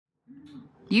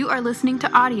You are listening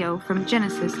to audio from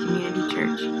Genesis Community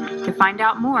Church. To find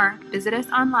out more, visit us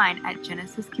online at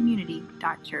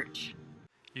genesiscommunity.church.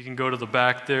 You can go to the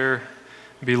back there,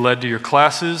 be led to your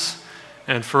classes.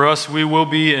 And for us, we will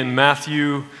be in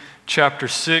Matthew chapter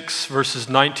 6, verses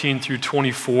 19 through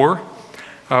 24.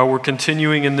 We're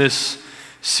continuing in this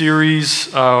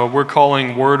series we're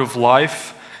calling Word of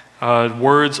Life,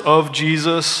 words of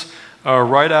Jesus,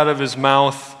 right out of his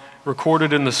mouth,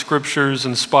 recorded in the scriptures,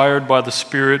 inspired by the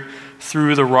Spirit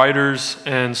through the writers.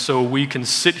 And so we can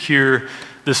sit here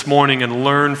this morning and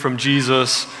learn from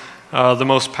Jesus, the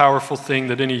most powerful thing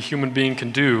that any human being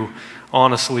can do,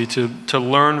 honestly, to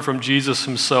learn from Jesus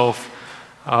himself,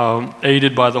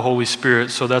 aided by the Holy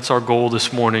Spirit. So that's our goal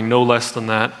this morning, no less than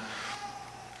that.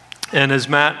 And as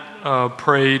Matt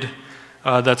prayed,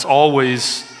 that's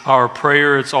always our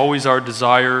prayer, it's always our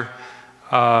desire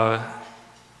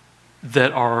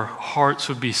that our hearts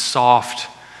would be soft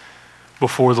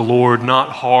before the Lord, not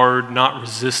hard, not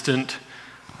resistant,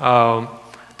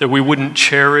 that we wouldn't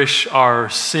cherish our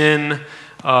sin,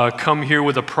 come here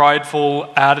with a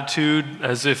prideful attitude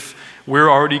as if we're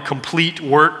already complete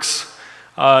works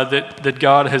that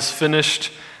God has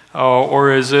finished,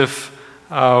 or as if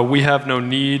we have no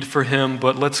need for him.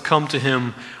 But let's come to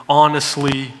him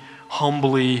honestly,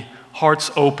 humbly,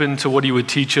 hearts open to what he would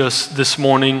teach us this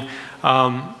morning.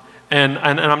 And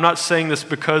I'm not saying this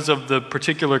because of the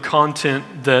particular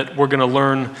content that we're going to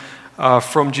learn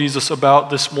from Jesus about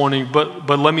this morning, but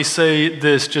let me say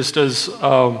this just as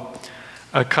a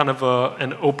kind of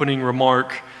an opening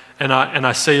remark, and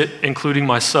I say it including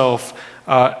myself.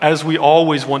 As we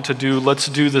always want to do, let's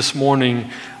do this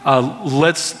morning.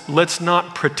 Let's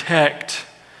not protect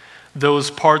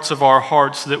those parts of our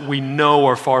hearts that we know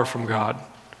are far from God.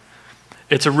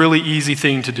 It's a really easy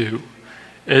thing to do.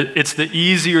 It's the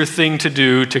easier thing to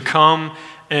do, to come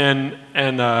and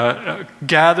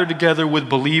gather together with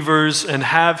believers and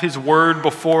have his word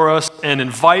before us and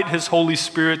invite his Holy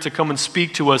Spirit to come and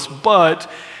speak to us. But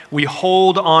we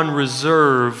hold on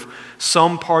reserve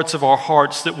some parts of our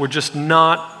hearts that we're just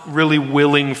not really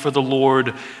willing for the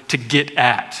Lord to get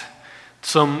at.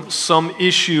 Some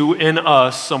issue in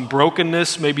us, some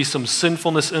brokenness, maybe some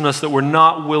sinfulness in us that we're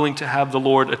not willing to have the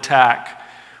Lord attack.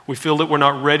 We feel that we're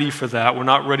not ready for that. We're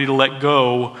not ready to let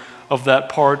go of that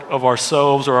part of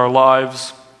ourselves or our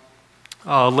lives.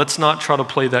 Let's not try to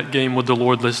play that game with the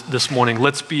Lord this morning.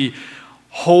 Let's be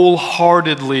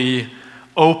wholeheartedly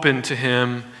open to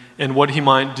him and what he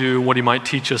might do, what he might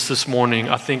teach us this morning.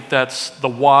 I think that's the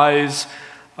wise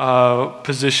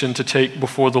position to take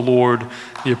before the Lord,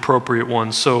 the appropriate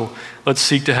one. So let's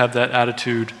seek to have that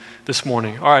attitude this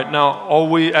morning. All right,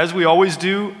 now, as we always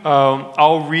do,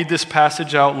 I'll read this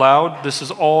passage out loud.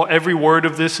 Every word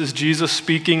of this is Jesus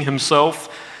speaking himself.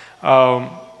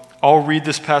 I'll read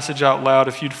this passage out loud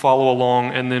if you'd follow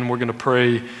along, and then we're going to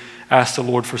pray, ask the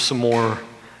Lord for some more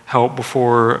help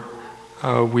before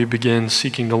we begin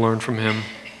seeking to learn from him.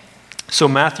 So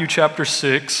Matthew chapter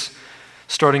 6,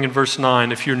 starting in verse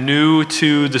 9. If you're new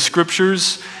to the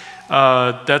scriptures,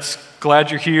 that's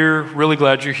glad you're here, really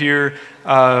glad you're here.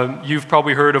 You've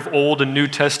probably heard of Old and New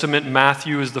Testament.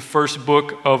 Matthew is the first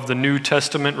book of the New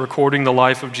Testament recording the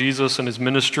life of Jesus and his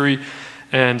ministry.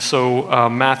 And so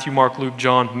Matthew, Mark, Luke,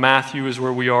 John. Matthew is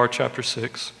where we are, chapter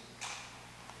 6.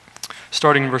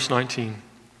 Starting in verse 19.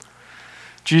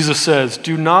 Jesus says,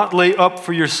 "Do not lay up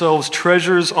for yourselves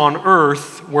treasures on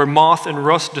earth where moth and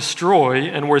rust destroy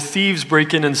and where thieves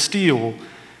break in and steal,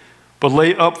 but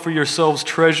lay up for yourselves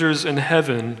treasures in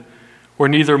heaven where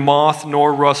neither moth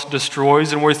nor rust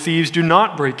destroys and where thieves do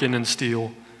not break in and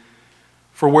steal.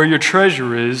 For where your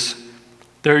treasure is,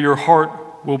 there your heart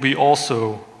will be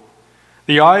also.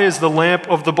 The eye is the lamp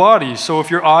of the body, so if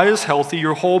your eye is healthy,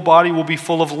 your whole body will be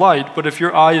full of light. But if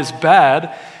your eye is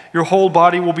bad, your whole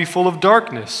body will be full of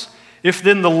darkness. If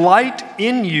then the light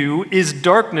in you is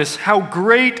darkness, how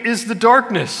great is the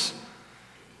darkness?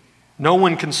 No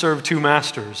one can serve two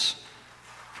masters.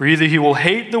 For either he will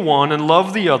hate the one and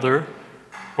love the other,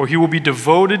 or he will be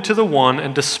devoted to the one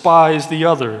and despise the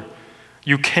other.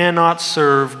 You cannot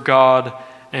serve God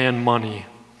and money."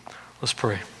 Let's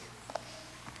pray.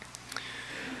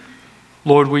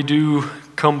 Lord, we do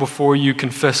come before you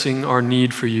confessing our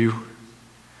need for you.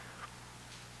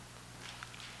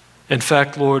 In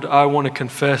fact, Lord, I want to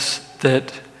confess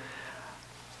that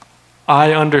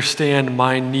I understand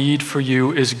my need for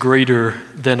you is greater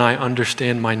than I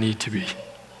understand my need to be.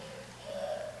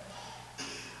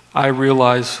 I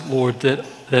realize, Lord, that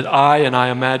I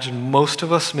imagine most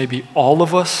of us, maybe all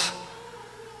of us,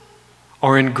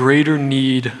 are in greater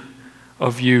need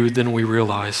of you than we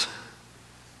realize.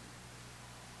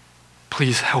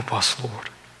 Please help us, Lord.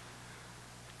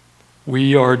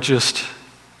 We are just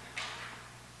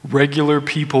regular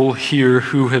people here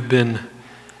who have been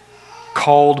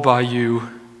called by you,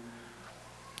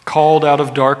 called out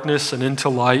of darkness and into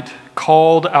light,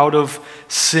 called out of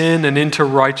sin and into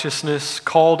righteousness,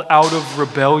 called out of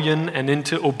rebellion and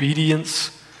into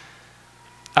obedience,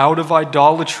 out of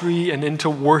idolatry and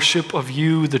into worship of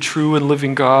you, the true and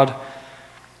living God.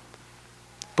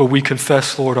 But we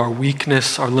confess, Lord, our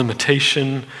weakness, our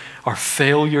limitation, our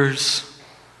failures.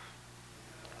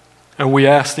 And we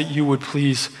ask that you would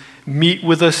please meet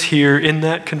with us here in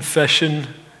that confession,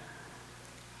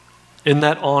 in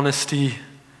that honesty,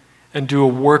 and do a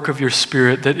work of your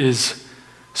Spirit that is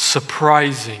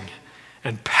surprising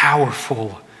and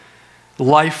powerful,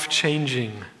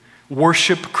 life-changing,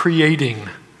 worship-creating.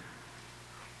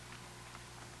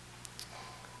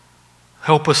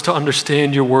 Help us to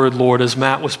understand your word, Lord. As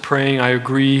Matt was praying, I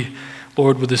agree,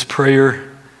 Lord, with his prayer.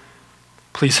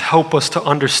 Please help us to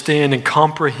understand and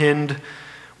comprehend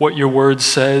what your word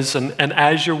says, and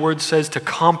as your word says, to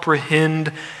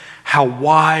comprehend how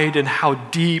wide and how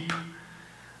deep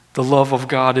the love of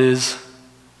God is.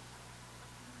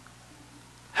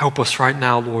 Help us right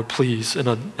now, Lord, please, in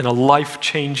a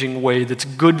life-changing way that's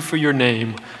good for your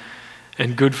name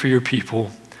and good for your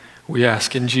people. We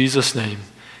ask in Jesus' name,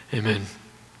 amen.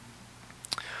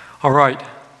 All right,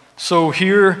 so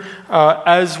here,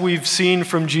 as we've seen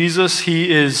from Jesus,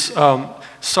 he is,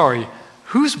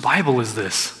 whose Bible is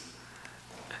this?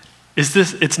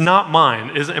 It's not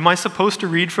mine. Am I supposed to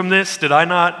read from this? Did I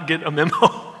not get a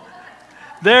memo?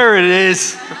 There it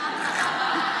is.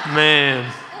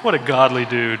 Man, what a godly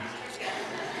dude.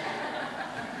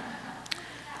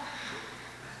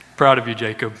 Proud of you,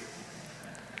 Jacob.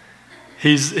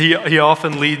 He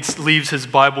often leaves his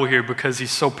Bible here because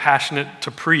he's so passionate to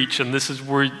preach, and this is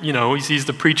where, he sees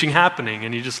the preaching happening,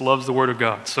 and he just loves the Word of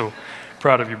God. So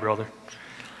proud of you, brother.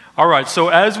 All right, so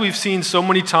as we've seen so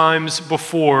many times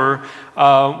before,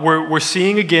 we're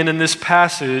seeing again in this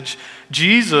passage,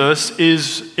 Jesus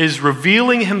is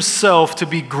revealing himself to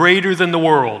be greater than the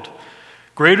world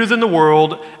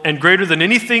and greater than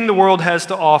anything the world has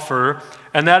to offer.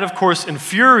 And that, of course,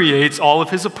 infuriates all of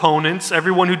his opponents,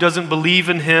 everyone who doesn't believe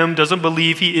in him, doesn't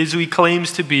believe he is who he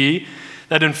claims to be.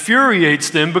 That infuriates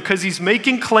them because he's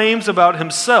making claims about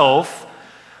himself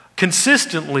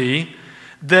consistently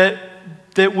that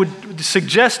would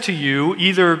suggest to you,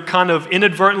 either kind of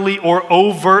inadvertently or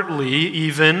overtly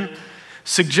even,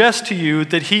 suggest to you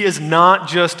that he is not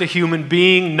just a human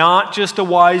being, not just a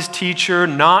wise teacher,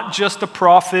 not just a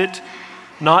prophet,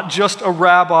 not just a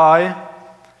rabbi,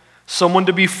 someone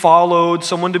to be followed,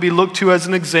 someone to be looked to as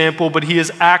an example, but he is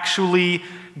actually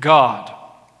God.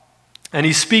 And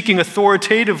he's speaking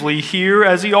authoritatively here,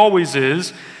 as he always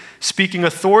is, speaking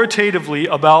authoritatively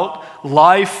about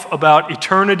life, about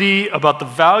eternity, about the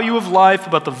value of life,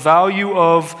 about the value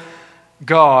of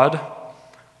God,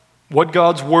 what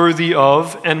God's worthy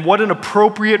of, and what an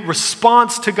appropriate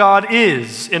response to God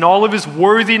is in all of his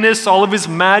worthiness, all of his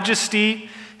majesty,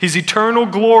 his eternal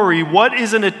glory. What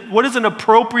is an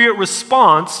appropriate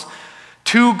response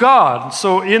to God?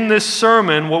 So in this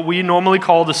sermon, what we normally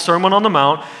call the Sermon on the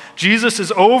Mount, Jesus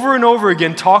is over and over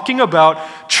again talking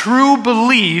about true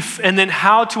belief and then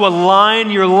how to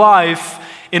align your life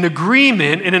in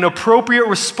agreement, in an appropriate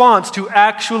response to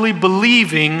actually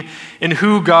believing in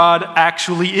who God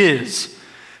actually is.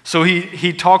 So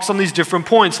he talks on these different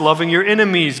points: loving your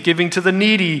enemies, giving to the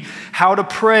needy, how to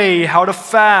pray, how to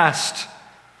fast.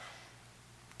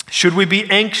 Should we be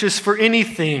anxious for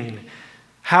anything?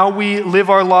 How we live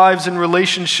our lives in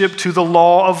relationship to the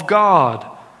law of God.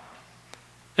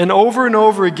 And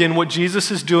over again, what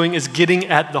Jesus is doing is getting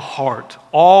at the heart,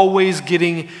 always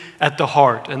getting at the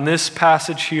heart. And this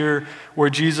passage here, where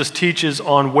Jesus teaches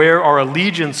on where our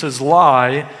allegiances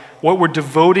lie, what we're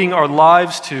devoting our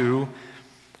lives to,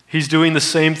 he's doing the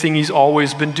same thing he's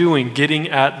always been doing, getting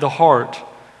at the heart.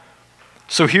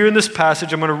 So here in this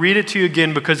passage, I'm going to read it to you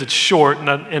again because it's short,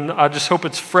 and I just hope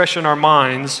it's fresh in our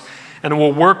minds, and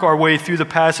we'll work our way through the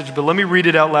passage. But let me read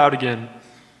it out loud again.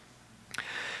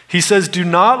 He says, "Do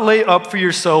not lay up for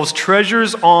yourselves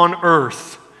treasures on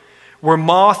earth, where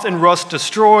moth and rust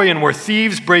destroy and where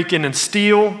thieves break in and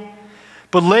steal.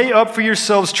 But lay up for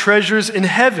yourselves treasures in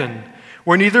heaven,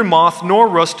 where neither moth nor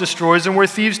rust destroys and where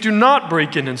thieves do not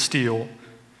break in and steal."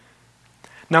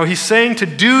 Now he's saying to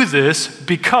do this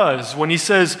because, when he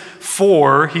says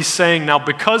for, he's saying now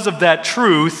because of that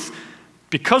truth,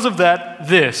 because of that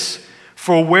this,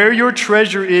 for where your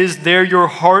treasure is, there your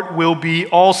heart will be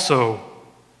also.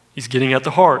 He's getting at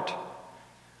the heart.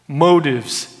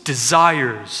 Motives,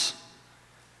 desires.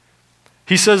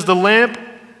 He says the lamp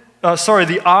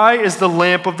the eye is the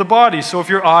lamp of the body. So if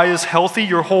your eye is healthy,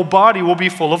 your whole body will be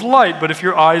full of light. But if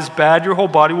your eye is bad, your whole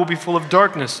body will be full of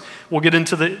darkness. We'll get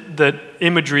into the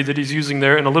imagery that he's using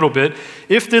there in a little bit.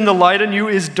 If then the light in you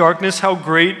is darkness, how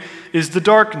great is the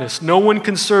darkness? No one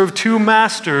can serve two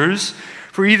masters,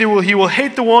 for either he will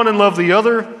hate the one and love the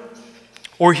other,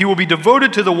 or he will be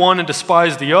devoted to the one and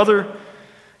despise the other.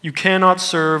 You cannot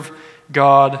serve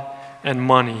God and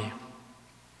money.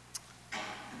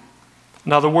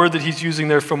 Now, the word that he's using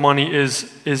there for money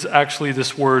is actually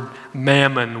this word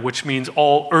mammon, which means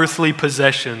all earthly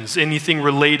possessions, anything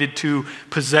related to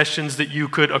possessions that you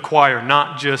could acquire,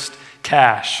 not just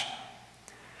cash.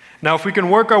 Now, if we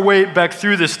can work our way back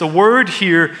through this, the word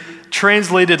here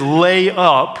translated lay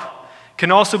up can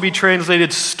also be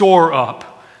translated store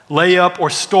up, lay up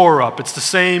or store up. It's the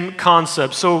same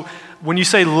concept. So when you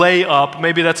say lay up,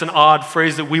 maybe that's an odd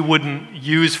phrase that we wouldn't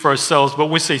use for ourselves, but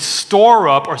when we say store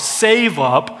up or save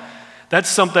up,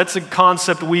 that's a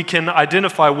concept we can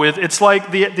identify with. It's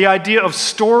like the idea of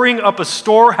storing up a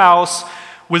storehouse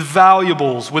with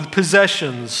valuables, with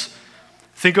possessions.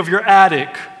 Think of your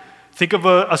attic. Think of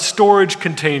a storage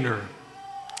container.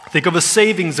 Think of a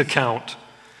savings account.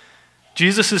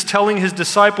 Jesus is telling his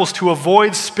disciples to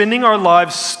avoid spending our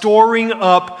lives storing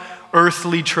up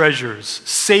earthly treasures,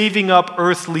 saving up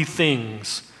earthly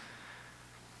things.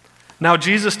 Now,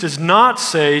 Jesus does not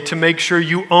say to make sure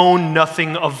you own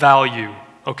nothing of value.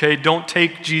 Okay, don't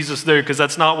take Jesus there because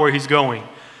that's not where he's going.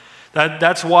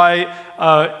 That's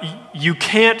why you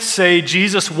can't say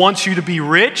Jesus wants you to be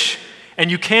rich,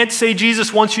 and you can't say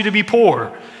Jesus wants you to be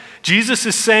poor. Jesus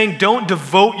is saying don't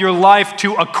devote your life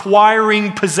to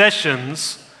acquiring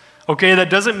possessions. Okay, that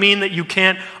doesn't mean that you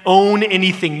can't own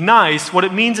anything nice. What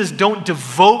it means is don't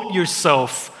devote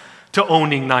yourself to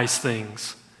owning nice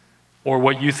things or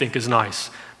what you think is nice.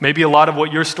 Maybe a lot of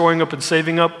what you're storing up and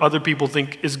saving up, other people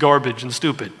think is garbage and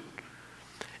stupid.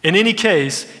 In any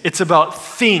case, it's about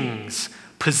things,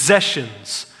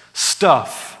 possessions,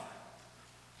 stuff,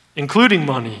 including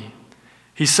money.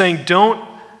 He's saying don't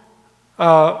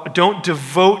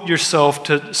devote yourself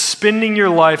to spending your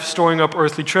life storing up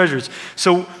earthly treasures.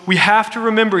 So we have to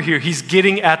remember here, he's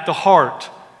getting at the heart.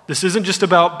 This isn't just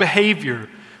about behavior.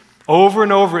 Over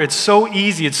and over, it's so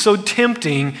easy, it's so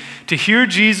tempting to hear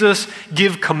Jesus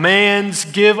give commands,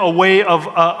 give a way of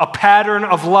a pattern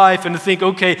of life, and to think,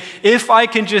 okay, if I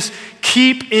can just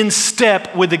keep in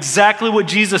step with exactly what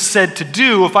Jesus said to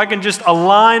do, if I can just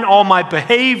align all my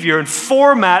behavior and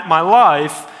format my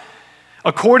life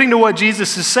according to what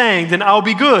Jesus is saying, then I'll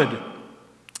be good.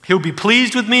 He'll be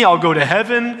pleased with me. I'll go to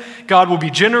heaven. God will be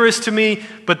generous to me.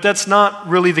 But that's not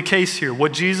really the case here.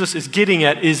 What Jesus is getting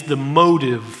at is the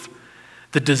motive,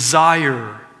 the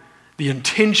desire, the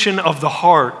intention of the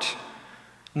heart.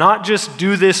 Not just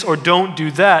do this or don't do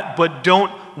that, but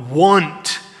don't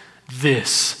want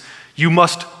this. You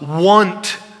must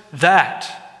want that.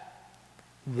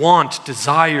 Want,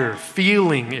 desire,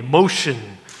 feeling,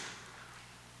 emotion.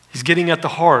 He's getting at the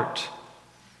heart.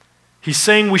 He's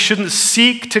saying we shouldn't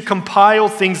seek to compile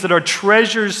things that are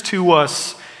treasures to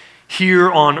us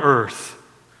here on earth.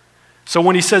 So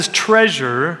when he says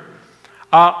treasure,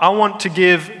 I want to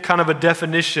give kind of a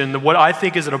definition, what I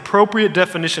think is an appropriate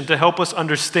definition to help us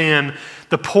understand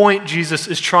the point Jesus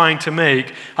is trying to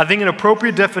make. I think an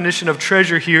appropriate definition of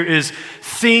treasure here is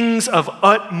things of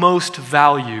utmost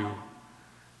value.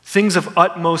 Things of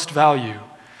utmost value.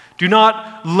 Do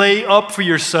not lay up for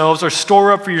yourselves or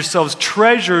store up for yourselves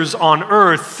treasures on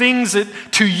earth, things that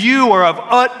to you are of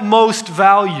utmost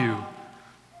value,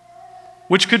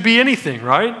 which could be anything,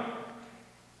 right?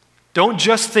 Don't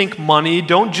just think money.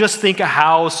 Don't just think a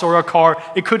house or a car.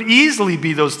 It could easily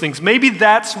be those things. Maybe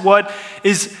that's what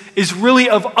is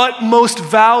really of utmost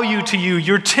value to you.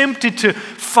 You're tempted to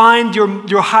find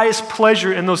your highest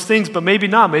pleasure in those things, but maybe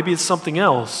not. Maybe it's something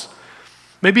else.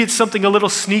 Maybe it's something a little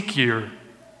sneakier.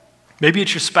 Maybe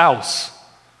it's your spouse.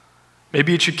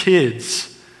 Maybe it's your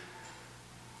kids.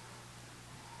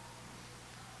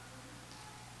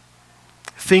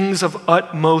 Things of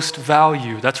utmost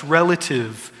value. That's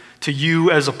relative to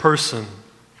you as a person.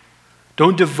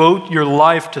 Don't devote your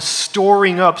life to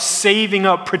storing up, saving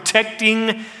up,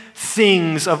 protecting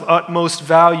things of utmost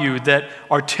value that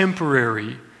are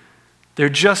temporary. They're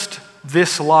just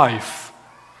this life.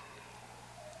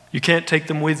 You can't take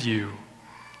them with you.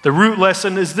 The root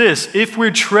lesson is this: if we're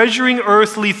treasuring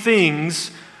earthly things,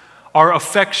 our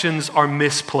affections are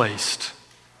misplaced.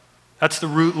 That's the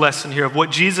root lesson here of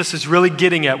what Jesus is really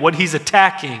getting at, what he's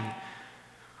attacking.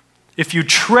 If you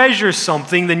treasure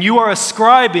something, then you are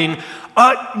ascribing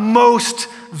utmost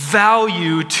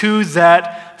value to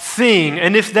that thing.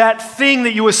 And if that thing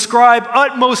that you ascribe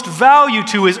utmost value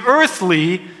to is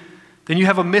earthly, then you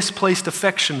have a misplaced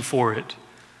affection for it,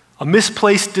 a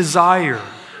misplaced desire,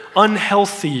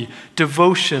 unhealthy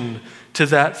devotion to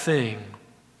that thing.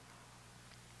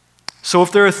 So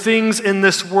if there are things in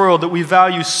this world that we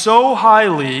value so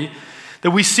highly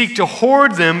that we seek to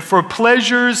hoard them for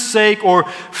pleasure's sake or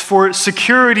for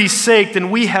security's sake,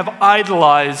 then we have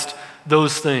idolized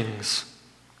those things.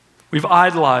 We've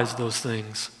idolized those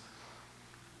things.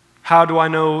 How do I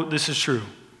know this is true?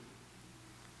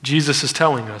 Jesus is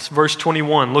telling us. Verse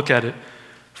 21, look at it.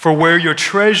 For where your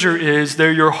treasure is,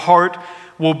 there your heart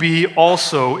will be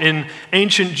also. In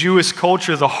ancient Jewish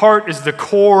culture, the heart is the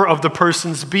core of the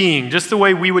person's being, just the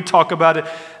way we would talk about it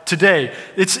today.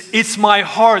 It's my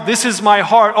heart. This is my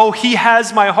heart. Oh, he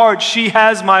has my heart. She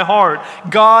has my heart.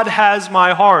 God has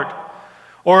my heart.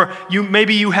 Or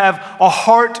maybe you have a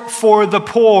heart for the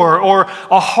poor, or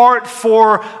a heart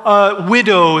for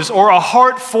widows, or a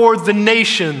heart for the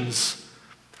nations.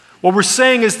 What we're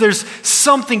saying is there's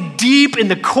something deep in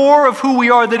the core of who we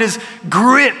are that is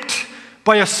gripped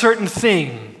by a certain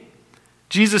thing.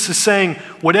 Jesus is saying,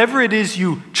 whatever it is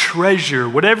you treasure,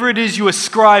 whatever it is you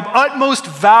ascribe utmost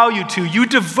value to, you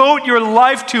devote your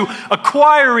life to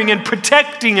acquiring and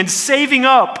protecting and saving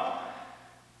up,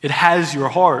 it has your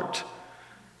heart.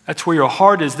 That's where your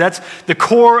heart is. That's the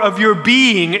core of your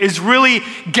being is really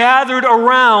gathered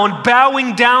around,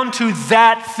 bowing down to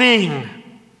that thing.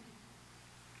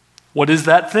 What is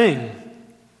that thing?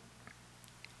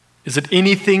 Is it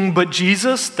anything but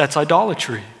Jesus? That's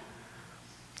idolatry.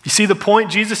 You see the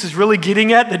point Jesus is really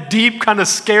getting at? The deep, kind of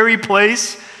scary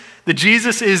place that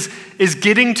Jesus is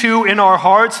getting to in our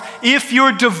hearts. If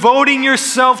you're devoting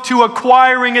yourself to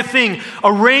acquiring a thing,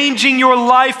 arranging your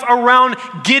life around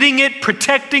getting it,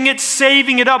 protecting it,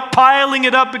 saving it up, piling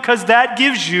it up because that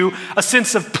gives you a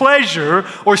sense of pleasure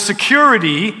or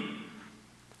security,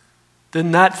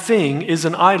 then that thing is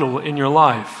an idol in your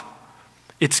life.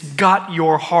 It's got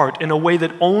your heart in a way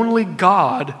that only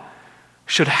God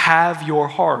should have your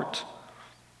heart.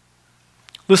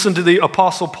 Listen to the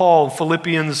Apostle Paul,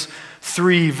 Philippians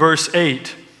 3, verse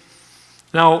 8.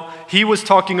 Now, he was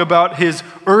talking about his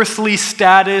earthly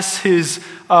status, his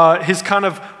kind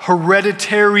of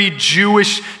hereditary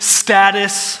Jewish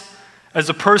status as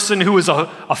a person who is a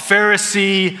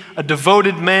Pharisee, a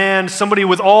devoted man, somebody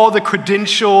with all the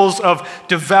credentials of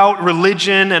devout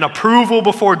religion and approval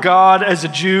before God as a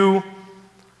Jew.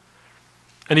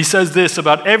 And he says this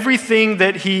about everything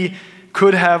that he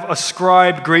could have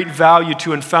ascribed great value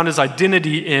to and found his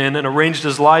identity in and arranged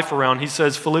his life around. He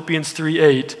says, Philippians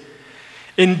 3:8,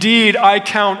 indeed, I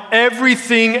count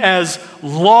everything as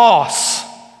loss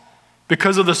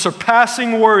because of the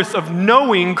surpassing worth of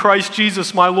knowing Christ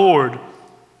Jesus my Lord.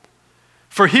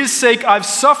 For his sake I've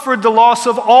suffered the loss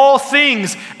of all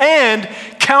things and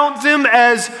count them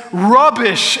as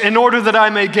rubbish in order that I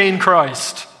may gain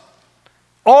Christ.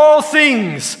 All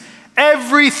things,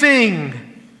 everything,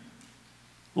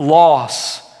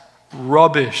 loss,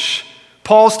 rubbish.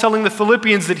 Paul's telling the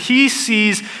Philippians that he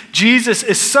sees Jesus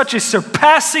as such a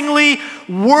surpassingly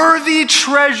worthy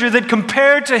treasure that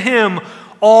compared to him,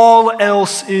 all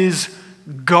else is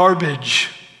garbage.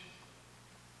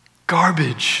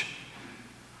 Garbage.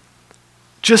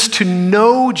 Just to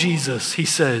know Jesus, he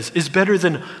says, is better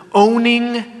than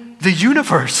owning the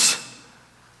universe.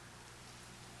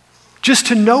 Just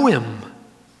to know him.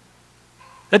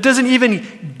 That doesn't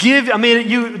even give,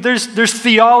 there's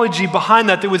theology behind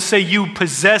that would say you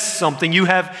possess something, you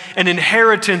have an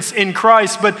inheritance in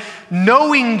Christ, but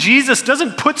knowing Jesus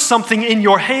doesn't put something in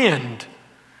your hand.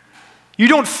 You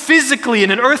don't physically,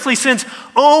 in an earthly sense,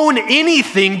 own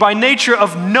anything by nature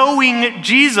of knowing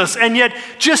Jesus, and yet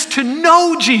just to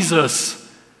know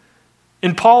Jesus,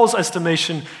 in Paul's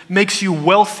estimation, makes you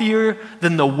wealthier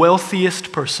than the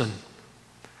wealthiest person.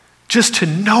 Just to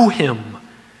know him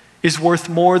is worth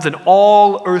more than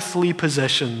all earthly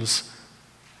possessions.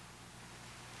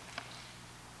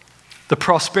 The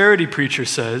prosperity preacher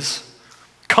says,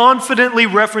 confidently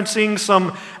referencing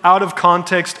some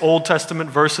out-of-context Old Testament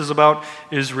verses about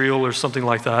Israel or something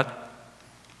like that,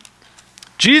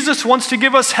 Jesus wants to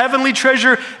give us heavenly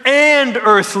treasure and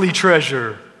earthly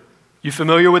treasure. You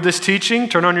familiar with this teaching?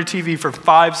 Turn on your TV for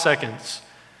 5 seconds.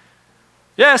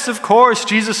 Yes, of course,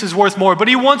 Jesus is worth more, but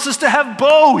he wants us to have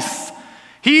both.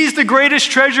 He's the greatest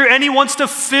treasure, and he wants to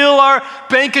fill our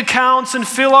bank accounts and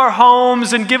fill our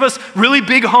homes and give us really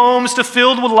big homes to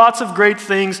filled with lots of great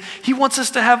things. He wants us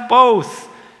to have both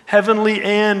heavenly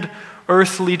and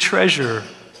earthly treasure.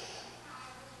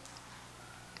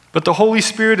 But the Holy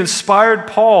Spirit inspired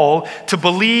Paul to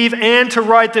believe and to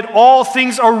write that all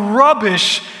things are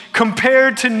rubbish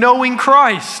compared to knowing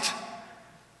Christ.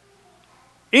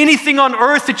 Anything on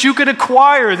earth that you could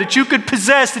acquire, that you could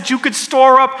possess, that you could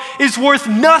store up is worth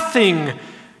nothing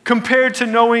compared to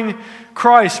knowing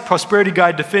Christ. Prosperity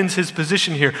Guide defends his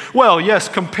position here. Well, yes,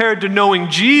 compared to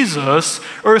knowing Jesus,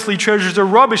 earthly treasures are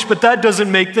rubbish, but that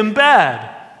doesn't make them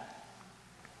bad.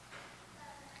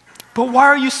 But why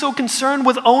are you so concerned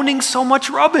with owning so much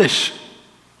rubbish?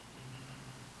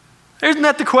 Isn't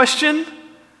that the question?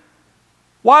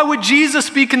 Why would Jesus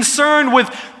be concerned with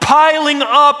piling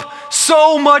up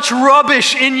so much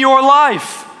rubbish in your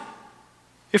life?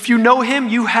 If you know him,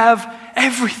 you have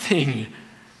everything.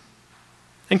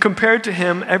 And compared to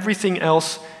him, everything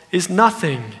else is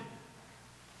nothing.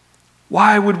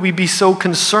 Why would we be so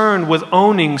concerned with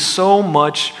owning so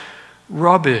much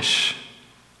rubbish?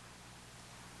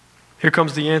 Here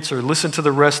comes the answer. Listen to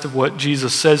the rest of what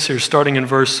Jesus says here, starting in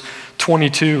verse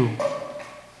 22.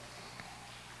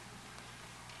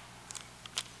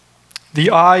 The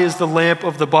eye is the lamp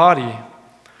of the body.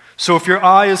 So if your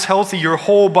eye is healthy, your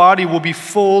whole body will be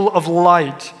full of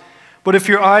light. But if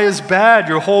your eye is bad,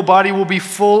 your whole body will be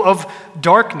full of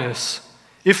darkness.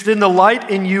 If then the light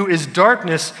in you is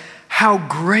darkness, how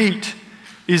great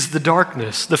is the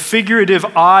darkness? The figurative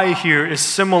eye here is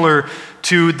similar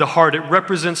to the heart. It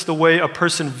represents the way a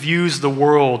person views the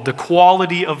world, the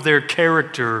quality of their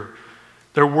character,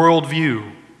 their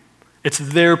worldview. It's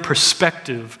their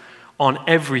perspective on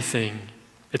everything.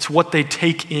 It's what they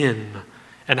take in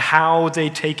and how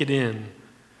they take it in.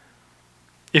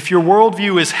 If your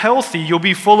worldview is healthy, you'll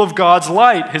be full of God's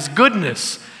light, his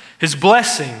goodness, his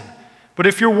blessing. But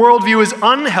if your worldview is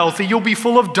unhealthy, you'll be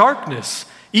full of darkness,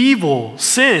 evil,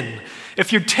 sin.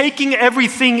 If you're taking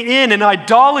everything in an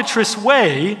idolatrous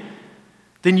way,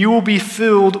 then you will be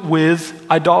filled with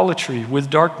idolatry,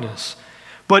 with darkness.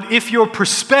 But if your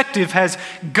perspective has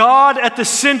God at the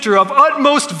center of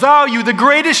utmost value, the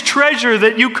greatest treasure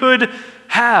that you could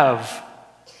have,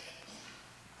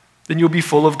 then you'll be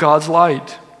full of God's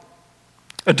light.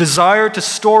 A desire to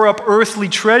store up earthly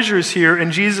treasures here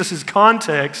in Jesus'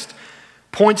 context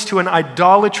points to an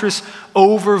idolatrous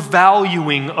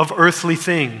overvaluing of earthly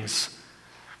things.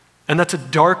 And that's a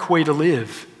dark way to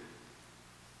live.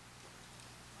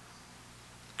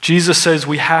 Jesus says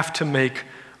we have to make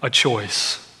a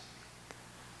choice.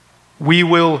 We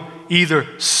will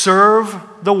either serve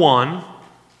the one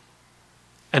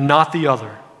and not the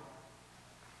other.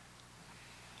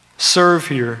 Serve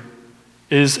here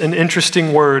is an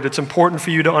interesting word. It's important for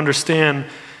you to understand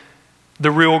the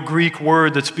real Greek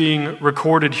word that's being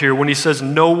recorded here. When he says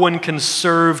no one can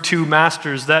serve two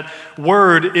masters, that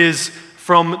word is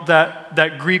from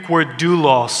that Greek word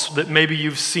doulos that maybe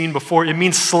you've seen before. It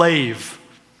means slave.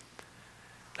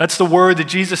 That's the word that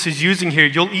Jesus is using here.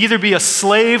 You'll either be a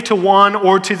slave to one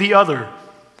or to the other.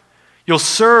 You'll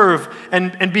serve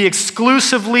and be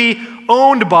exclusively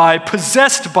owned by,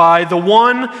 possessed by the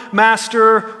one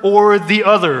master or the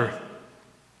other.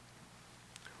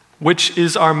 Which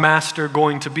is our master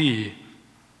going to be?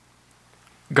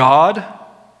 God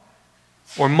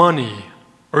or money,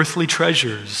 earthly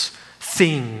treasures,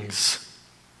 things?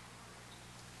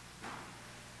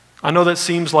 I know that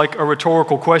seems like a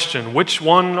rhetorical question. Which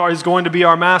one is going to be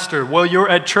our master? Well, you're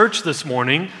at church this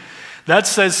morning. That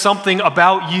says something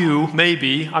about you,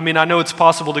 maybe. I mean, I know it's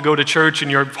possible to go to church and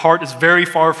your heart is very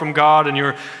far from God and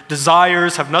your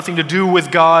desires have nothing to do with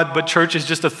God, but church is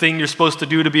just a thing you're supposed to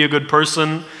do to be a good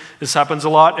person. This happens a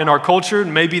lot in our culture,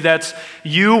 and maybe that's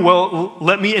you. Well,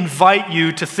 let me invite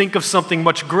you to think of something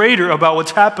much greater about what's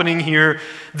happening here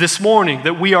this morning,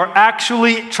 that we are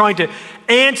actually trying to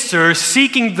answer,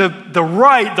 seeking the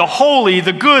right, the holy,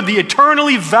 the good, the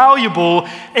eternally valuable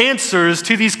answers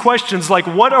to these questions like,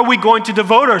 what are we going to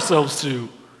devote ourselves to?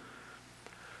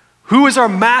 Who is our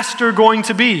master going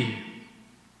to be?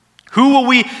 Who will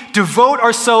we devote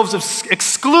ourselves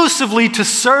exclusively to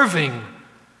serving,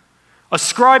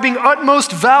 ascribing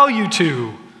utmost value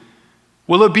to?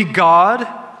 Will it be God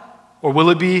or will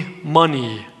it be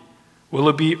money? Will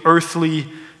it be earthly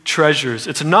treasures?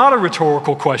 It's not a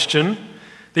rhetorical question.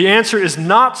 The answer is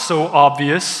not so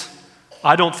obvious.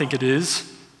 I don't think it is,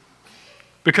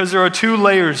 because there are two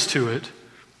layers to it.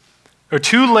 There are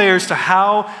two layers to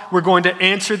how we're going to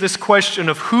answer this question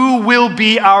of who will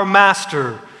be our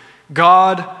master,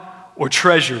 God or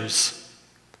treasures.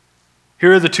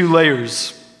 Here are the two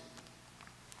layers.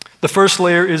 The first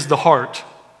layer is the heart.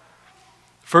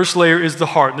 First layer is the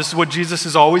heart. This is what Jesus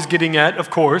is always getting at, of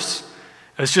course.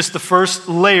 It's just the first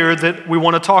layer that we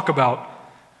want to talk about.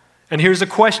 And here's a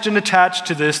question attached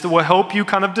to this that will help you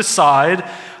kind of decide,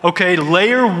 okay,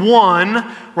 layer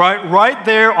one, right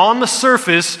there on the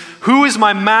surface, who is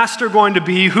my master going to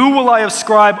be? Who will I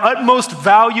ascribe utmost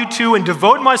value to and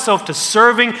devote myself to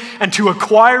serving and to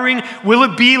acquiring? Will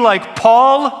it be like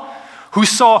Paul, who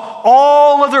saw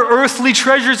all other earthly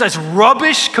treasures as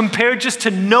rubbish compared just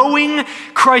to knowing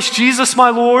Christ Jesus, my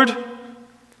Lord?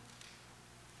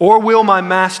 Or will my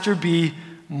master be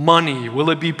money? Will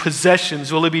it be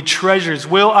possessions? Will it be treasures?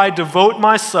 Will I devote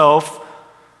myself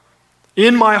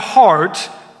in my heart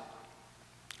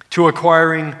to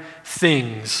acquiring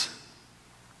things?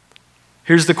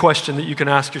 Here's the question that you can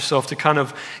ask yourself to kind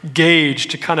of gauge,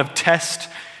 to kind of test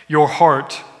your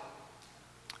heart.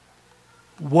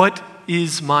 What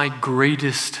is my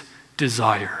greatest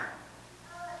desire?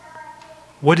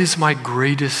 What is my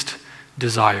greatest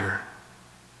desire?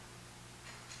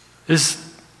 This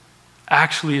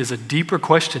actually is a deeper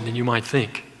question than you might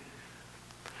think.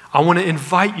 I want to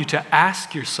invite you to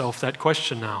ask yourself that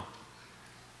question now.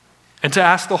 And to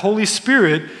ask the Holy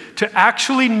Spirit to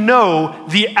actually know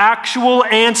the actual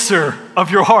answer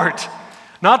of your heart.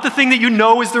 Not the thing that you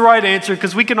know is the right answer,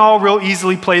 because we can all real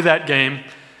easily play that game.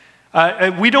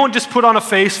 We don't just put on a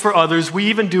face for others, we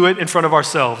even do it in front of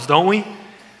ourselves, don't we?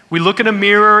 We look in a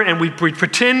mirror and we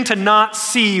pretend to not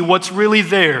see what's really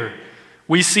there.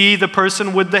 We see the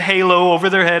person with the halo over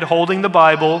their head holding the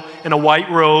Bible in a white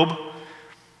robe.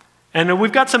 And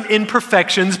we've got some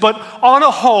imperfections, but on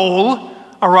a whole,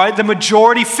 all right, the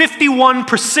majority,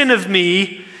 51% of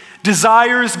me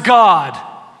desires God.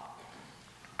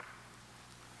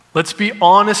 Let's be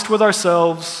honest with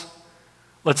ourselves.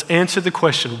 Let's answer the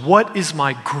question, what is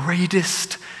my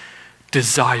greatest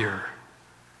desire?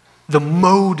 The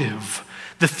motive,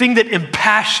 the thing that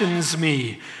impassions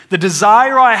me, the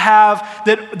desire I have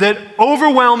that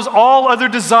overwhelms all other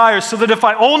desires, so that if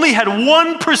I only had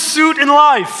one pursuit in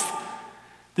life,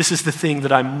 this is the thing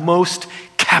that I'm most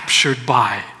captured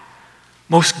by,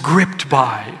 most gripped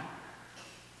by.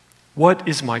 What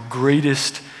is my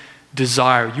greatest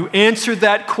desire? You answer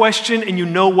that question and you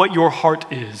know what your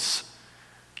heart is.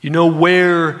 You know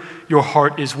where your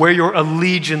heart is, where your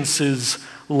allegiances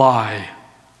lie,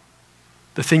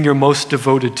 the thing you're most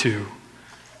devoted to.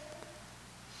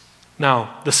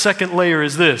 Now, the second layer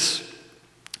is this.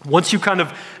 Once you kind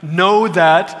of know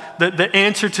that, the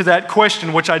answer to that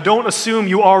question, which I don't assume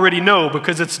you already know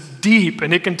because it's deep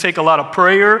and it can take a lot of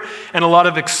prayer and a lot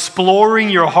of exploring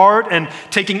your heart and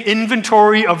taking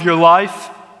inventory of your life.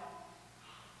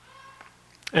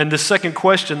 And the second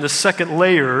question, the second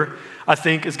layer, I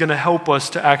think is going to help us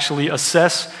to actually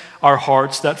assess our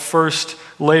hearts, that first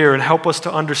layer, and help us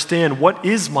to understand, what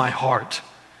is my heart?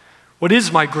 What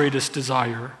is my greatest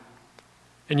desire?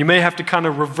 And you may have to kind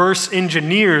of reverse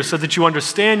engineer so that you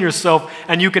understand yourself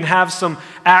and you can have some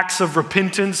acts of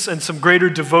repentance and some greater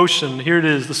devotion. Here it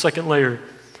is, the second layer.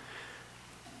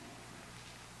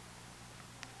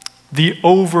 The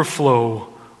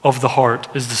overflow of the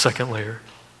heart is the second layer.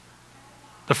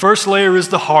 The first layer is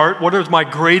the heart. What is my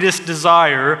greatest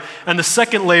desire? And the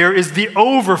second layer is the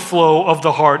overflow of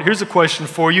the heart. Here's a question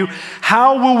for you.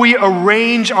 How will we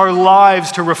arrange our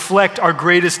lives to reflect our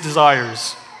greatest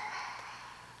desires?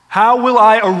 How will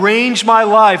I arrange my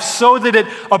life so that it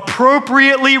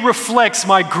appropriately reflects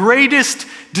my greatest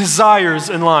desires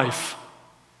in life?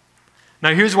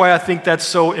 Now, here's why I think that's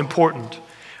so important.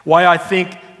 Why I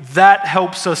think that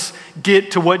helps us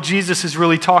get to what Jesus is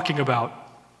really talking about.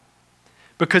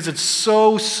 Because it's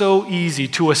so easy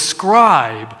to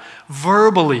ascribe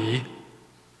verbally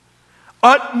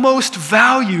utmost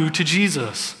value to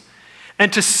Jesus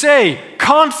and to say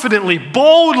confidently,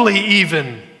 boldly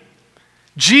even,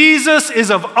 Jesus is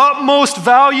of utmost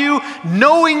value.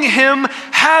 Knowing him,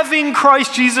 having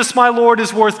Christ Jesus my Lord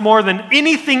is worth more than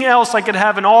anything else I could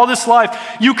have in all this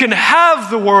life. You can have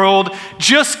the world,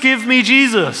 just give me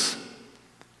Jesus.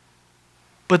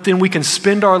 But then we can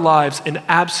spend our lives in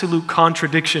absolute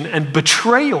contradiction and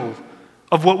betrayal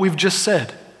of what we've just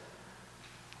said.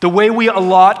 The way we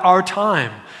allot our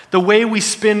time, the way we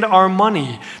spend our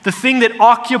money, the thing that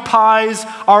occupies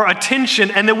our attention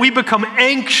and that we become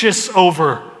anxious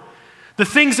over, the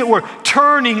things that we're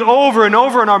turning over and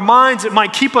over in our minds that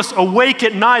might keep us awake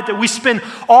at night, that we spend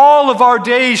all of our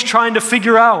days trying to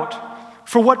figure out.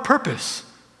 For what purpose?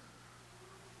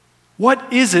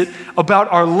 What is it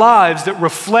about our lives that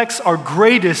reflects our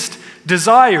greatest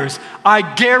desires?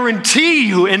 I guarantee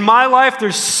you in my life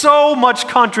there's so much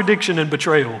contradiction and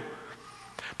betrayal.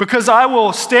 Because I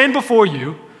will stand before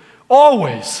you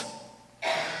always,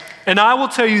 and I will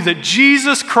tell you that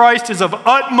Jesus Christ is of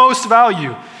utmost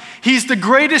value. He's the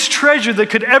greatest treasure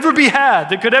that could ever be had,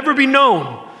 that could ever be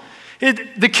known.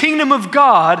 The kingdom of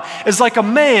God is like a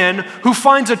man who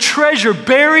finds a treasure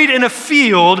buried in a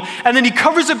field, and then he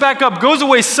covers it back up, goes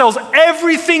away, sells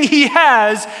everything he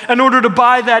has in order to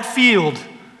buy that field.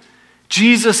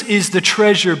 Jesus is the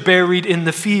treasure buried in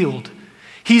the field.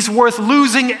 He's worth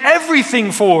losing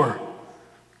everything for.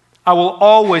 I will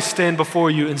always stand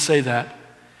before you and say that.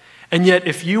 And yet,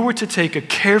 if you were to take a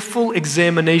careful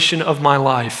examination of my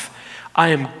life, I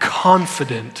am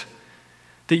confident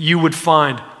that you would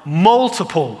find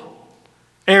multiple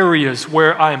areas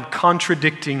where I am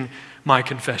contradicting my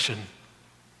confession.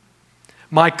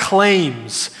 My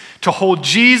claims to hold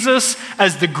Jesus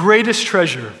as the greatest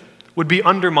treasure would be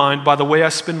undermined by the way I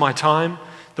spend my time,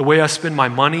 the way I spend my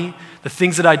money, the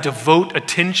things that I devote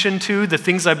attention to, the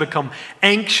things I become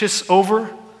anxious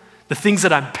over, the things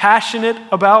that I'm passionate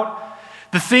about,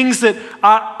 the things that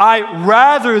I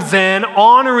rather than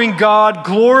honoring God,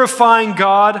 glorifying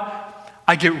God,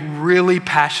 I get really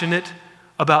passionate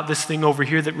about this thing over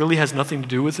here that really has nothing to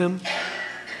do with Him.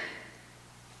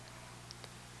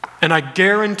 And I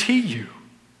guarantee you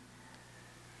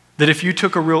that if you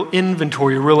took a real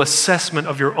inventory, a real assessment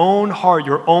of your own heart,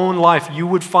 your own life, you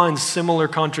would find similar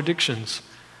contradictions.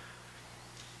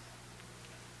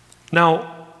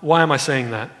 Now, why am I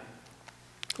saying that?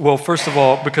 Well, first of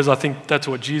all, because I think that's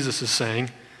what Jesus is saying.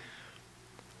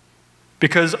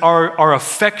 Because our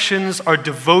affections, our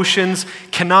devotions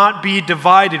cannot be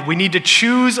divided. We need to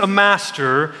choose a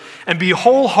master and be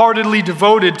wholeheartedly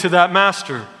devoted to that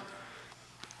master.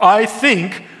 I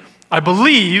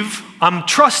believe, I'm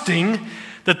trusting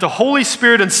that the Holy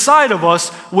Spirit inside of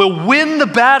us will win the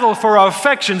battle for our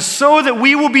affections so that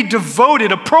we will be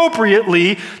devoted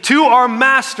appropriately to our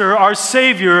Master, our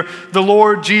Savior, the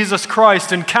Lord Jesus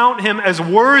Christ, and count Him as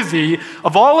worthy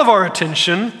of all of our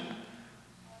attention,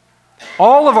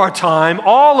 all of our time,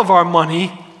 all of our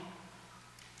money,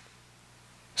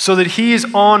 so that He is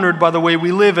honored by the way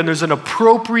we live, and there's an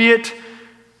appropriate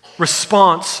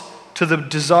response to the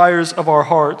desires of our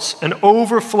hearts, an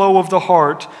overflow of the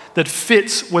heart that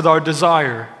fits with our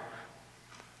desire.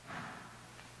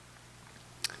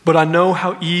 But I know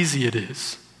how easy it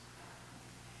is.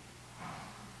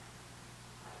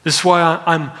 This is why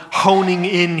I'm honing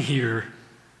in here.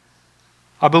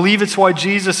 I believe it's why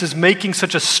Jesus is making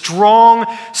such a strong,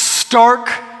 stark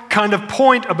kind of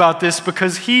point about this,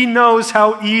 because He knows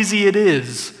how easy it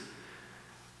is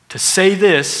to say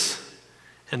this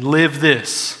and live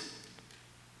this.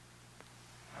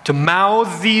 To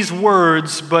mouth these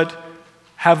words but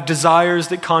have desires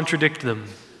that contradict them.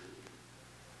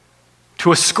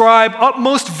 To ascribe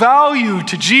utmost value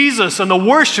to Jesus and the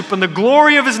worship and the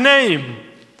glory of His name.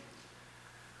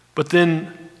 But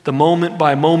then the moment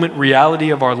by moment reality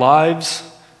of our lives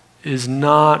is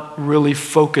not really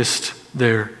focused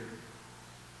there.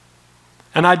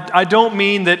 And I don't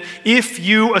mean that if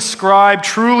you ascribe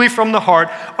truly from the heart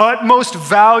utmost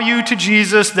value to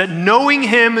Jesus, that knowing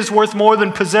Him is worth more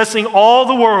than possessing all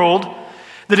the world,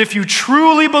 that if you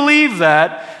truly believe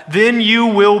that, then you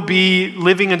will be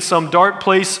living in some dark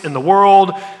place in the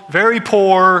world, very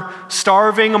poor,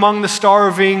 starving among the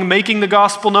starving, making the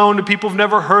gospel known to people who've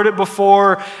never heard it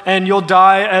before, and you'll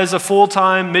die as a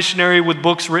full-time missionary with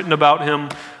books written about Him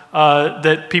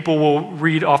that people will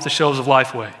read off the shelves of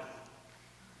Lifeway.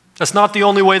 That's not the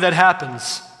only way that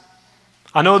happens.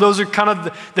 I know those are kind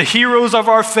of the heroes of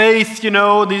our faith,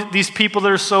 these people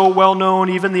that are so well known,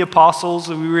 even the apostles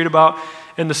that we read about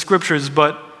in the scriptures,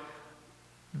 but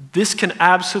this can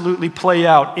absolutely play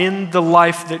out in the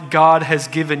life that God has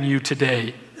given you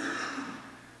today.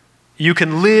 You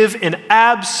can live in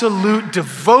absolute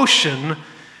devotion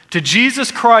to Jesus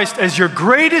Christ as your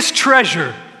greatest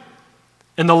treasure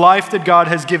in the life that God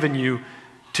has given you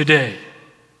today.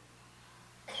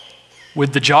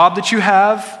 With the job that you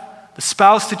have, the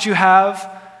spouse that you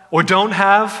have or don't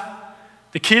have,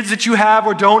 the kids that you have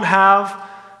or don't have,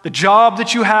 the job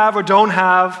that you have or don't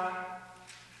have,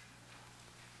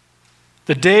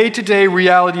 the day-to-day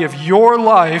reality of your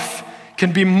life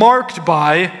can be marked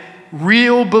by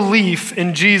real belief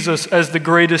in Jesus as the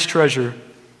greatest treasure.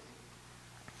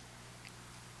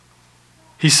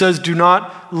 He says, do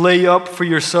not lay up for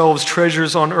yourselves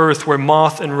treasures on earth where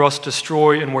moth and rust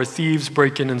destroy and where thieves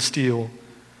break in and steal.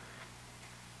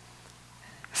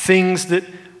 Things that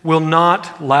will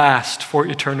not last for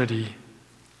eternity.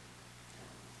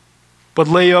 But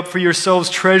lay up for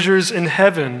yourselves treasures in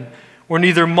heaven where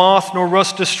neither moth nor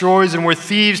rust destroys and where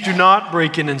thieves do not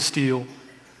break in and steal.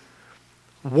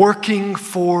 Working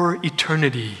for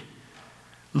eternity.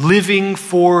 Living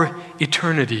for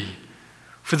eternity.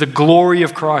 For the glory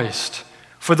of Christ,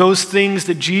 for those things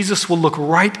that Jesus will look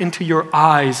right into your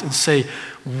eyes and say,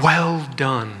 well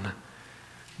done,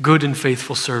 good and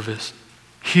faithful service.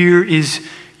 Here is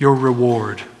your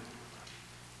reward.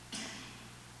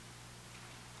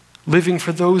 Living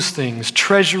for those things,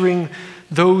 treasuring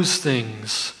those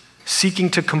things, seeking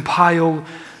to compile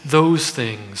those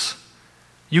things.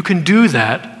 You can do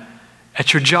that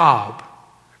at your job,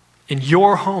 in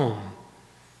your home,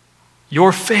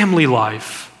 your family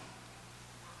life.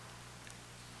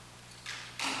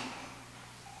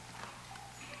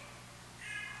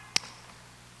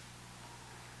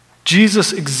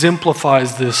 Jesus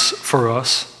exemplifies this for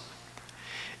us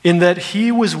in that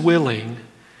he was willing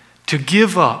to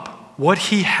give up what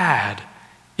he had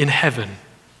in heaven.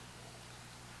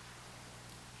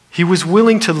 He was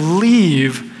willing to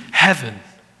leave heaven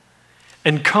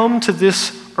and come to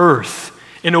this earth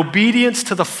in obedience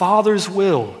to the Father's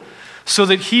will, so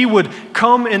that he would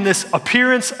come in this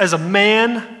appearance as a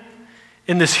man,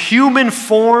 in this human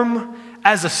form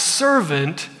as a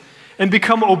servant, and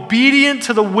become obedient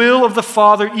to the will of the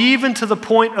Father, even to the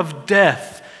point of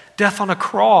death on a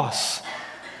cross.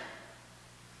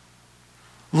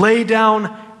 Lay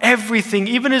down everything,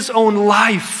 even his own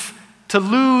life, to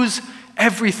lose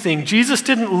everything. Jesus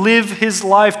didn't live his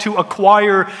life to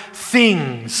acquire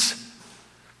things,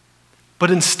 but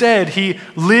instead he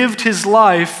lived his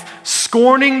life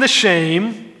scorning the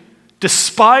shame,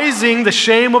 despising the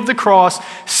shame of the cross,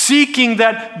 seeking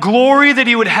that glory that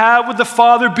he would have with the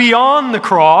Father beyond the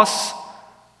cross,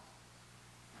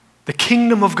 the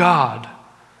kingdom of God,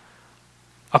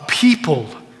 a people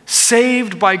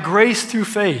saved by grace through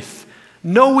faith,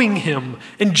 knowing him,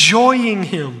 enjoying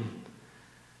him.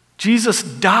 Jesus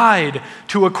died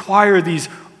to acquire these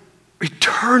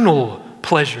eternal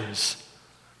pleasures,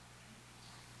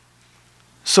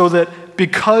 so that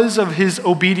because of his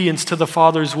obedience to the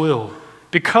Father's will,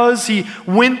 because he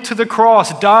went to the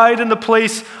cross, died in the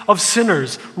place of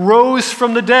sinners, rose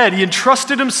from the dead, he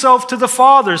entrusted himself to the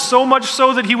Father, so much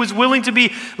so that he was willing to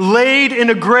be laid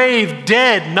in a grave,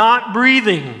 dead, not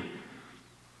breathing,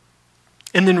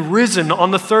 and then risen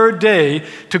on the third day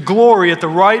to glory at the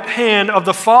right hand of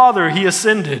the Father. He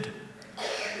ascended.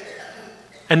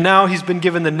 And now he's been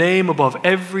given the name above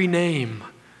every name,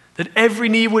 that every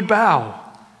knee would bow.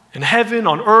 In heaven,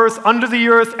 on earth, under the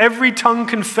earth, every tongue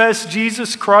confess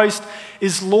Jesus Christ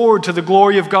is Lord, to the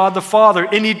glory of God the Father.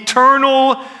 An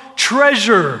eternal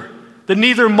treasure that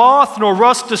neither moth nor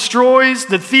rust destroys,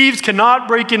 that thieves cannot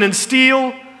break in and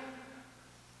steal.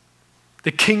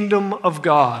 The kingdom of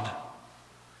God.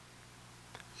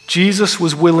 Jesus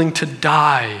was willing to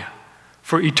die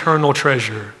for eternal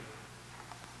treasure.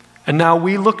 And now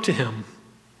we look to him.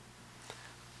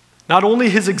 Not only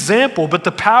his example, but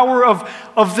the power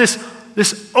of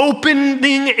this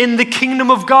opening in the kingdom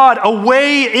of God, a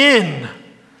way in,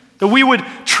 that we would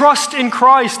trust in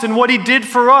Christ and what he did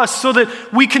for us, so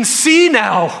that we can see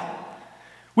now.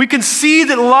 We can see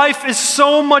that life is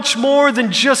so much more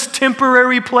than just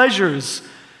temporary pleasures.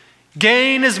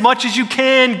 Gain as much as you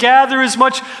can, gather as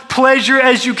much pleasure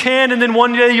as you can, and then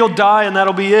one day you'll die and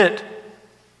that'll be it.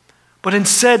 But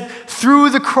instead, through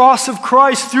the cross of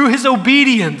Christ, through his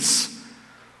obedience,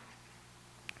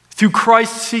 through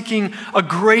Christ seeking a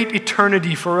great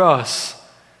eternity for us,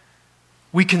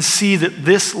 we can see that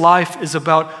this life is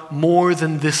about more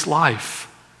than this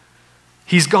life.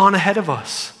 He's gone ahead of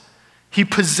us. He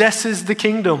possesses the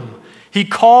kingdom. He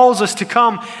calls us to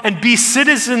come and be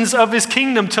citizens of his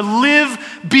kingdom, to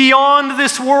live beyond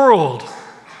this world.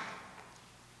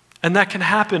 And that can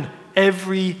happen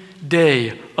every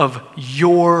day of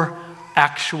your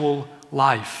actual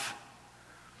life.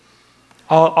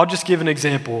 I'll just give an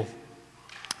example,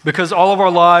 because all of our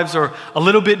lives are a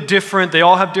little bit different. They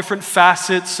all have different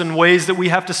facets and ways that we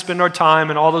have to spend our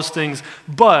time and all those things.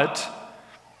 But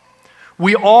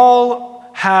we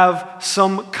all have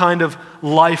some kind of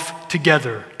life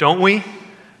together, don't we?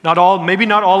 Maybe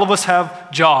not all of us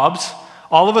have jobs.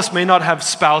 All of us may not have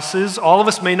spouses. All of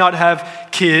us may not have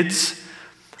kids.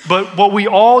 But what we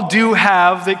all do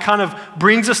have that kind of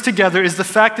brings us together is the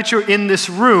fact that you're in this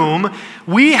room.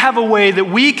 We have a way that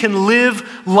we can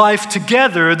live life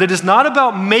together that is not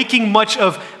about making much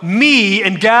of me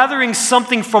and gathering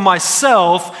something for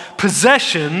myself,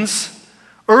 possessions,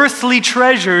 earthly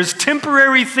treasures,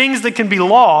 temporary things that can be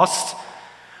lost,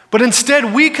 but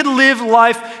instead we can live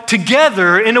life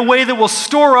together in a way that will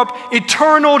store up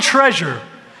eternal treasure.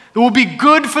 It will be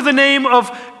good for the name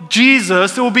of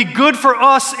Jesus. It will be good for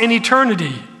us in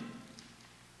eternity.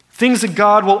 Things that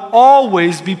God will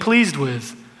always be pleased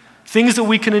with. Things that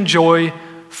we can enjoy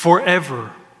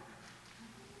forever.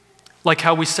 Like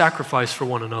how we sacrifice for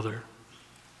one another.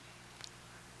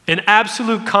 An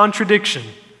absolute contradiction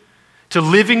to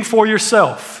living for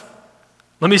yourself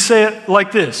Let me say it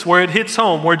like this, where it hits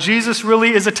home, where Jesus really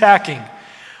is attacking.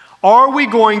 Are we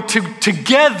going to,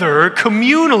 together,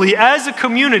 communally, as a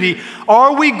community,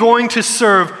 are we going to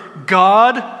serve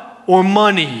God or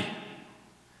money?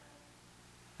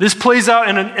 This plays out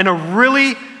in a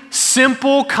really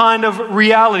simple kind of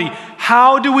reality.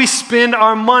 How do we spend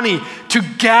our money? To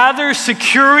gather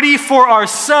security for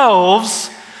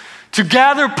ourselves, to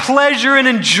gather pleasure and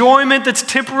enjoyment that's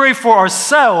temporary for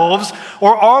ourselves,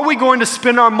 or are we going to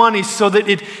spend our money so that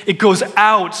it goes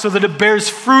out, so that it bears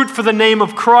fruit for the name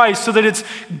of Christ, so that it's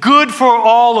good for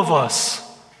all of us?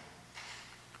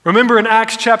 Remember in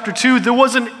Acts chapter 2, there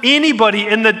wasn't anybody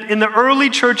in the early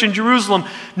church in Jerusalem,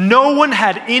 no one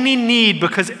had any need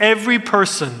because every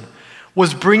person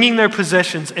was bringing their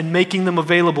possessions and making them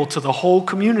available to the whole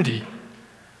community.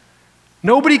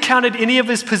 Nobody counted any of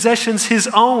his possessions his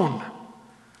own.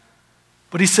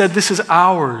 But he said, this is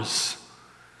ours.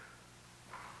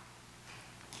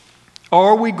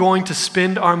 Are we going to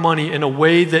spend our money in a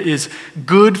way that is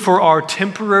good for our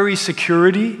temporary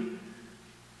security?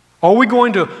 Are we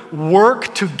going to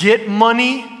work to get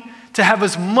money, to have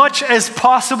as much as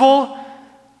possible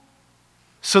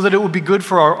so that it would be good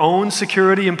for our own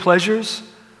security and pleasures,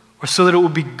 or so that it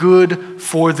would be good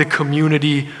for the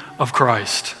community of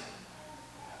Christ?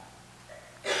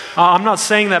 I'm not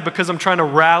saying that because I'm trying to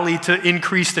rally to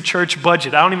increase the church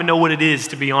budget. I don't even know what it is,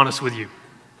 to be honest with you.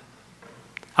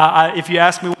 If you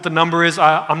ask me what the number is,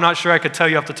 I'm not sure I could tell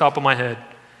you off the top of my head.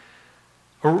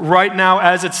 Right now,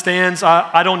 as it stands,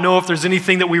 I don't know if there's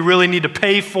anything that we really need to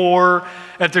pay for.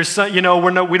 If there's, we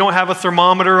don't have a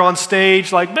thermometer on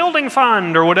stage like building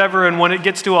fund or whatever, and when it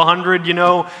gets to 100, we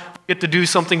get to do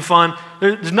something fun.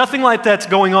 There's nothing like that's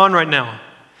going on right now.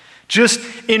 Just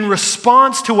in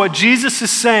response to what Jesus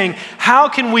is saying, how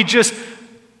can we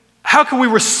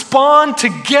respond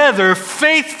together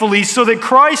faithfully so that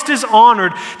Christ is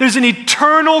honored? There's an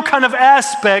eternal kind of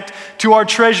aspect to our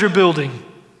treasure building,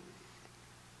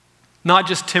 not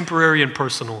just temporary and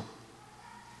personal.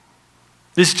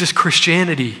 This is just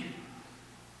Christianity.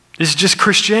 This is just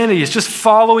Christianity. It's just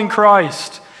following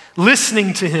Christ,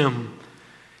 listening to Him,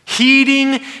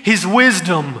 heeding His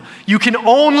wisdom. You can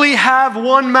only have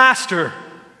one master.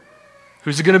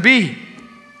 Who's it going to be?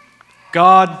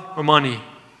 God or money?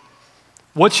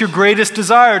 What's your greatest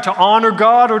desire? To honor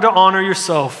God or to honor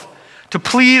yourself? To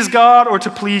please God or to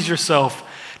please yourself?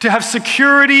 To have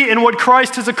security in what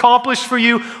Christ has accomplished for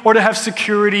you, or to have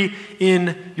security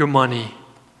in your money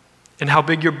and how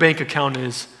big your bank account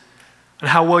is and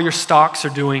how well your stocks are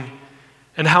doing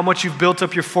and how much you've built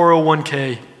up your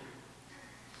 401k?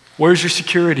 Where's your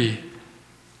security?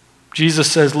 Jesus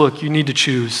says, look, you need to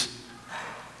choose.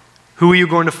 Who are you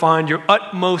going to find your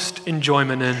utmost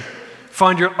enjoyment in?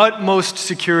 Find your utmost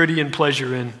security and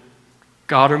pleasure in?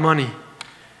 God or money?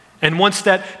 And once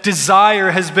that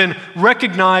desire has been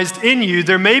recognized in you,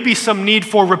 there may be some need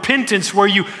for repentance where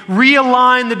you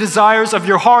realign the desires of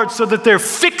your heart so that they're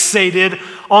fixated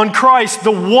on Christ,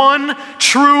 the one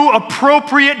true,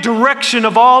 appropriate direction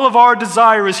of all of our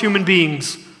desire as human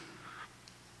beings.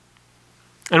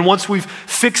 And once we've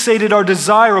fixated our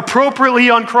desire appropriately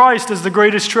on Christ as the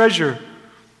greatest treasure,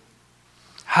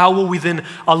 how will we then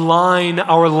align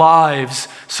our lives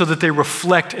so that they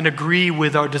reflect and agree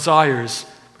with our desires?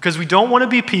 Because we don't want to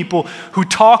be people who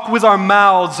talk with our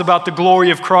mouths about the glory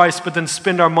of Christ, but then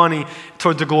spend our money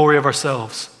toward the glory of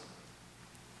ourselves.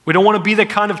 We don't want to be the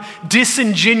kind of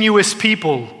disingenuous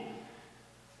people.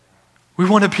 We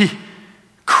want to be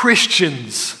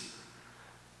Christians.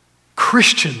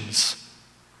 Christians.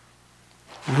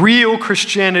 Real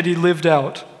Christianity lived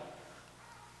out.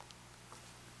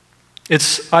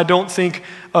 It's, I don't think,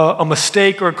 a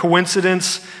mistake or a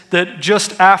coincidence that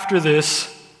just after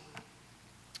this,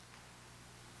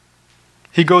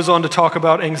 he goes on to talk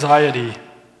about anxiety.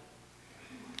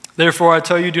 Therefore, I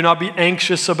tell you, do not be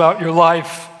anxious about your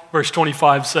life, verse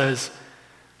 25 says.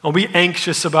 Don't be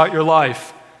anxious about your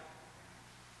life.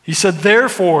 He said,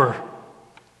 therefore,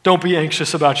 don't be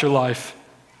anxious about your life.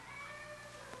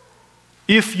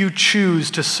 If you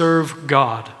choose to serve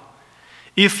God,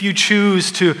 if you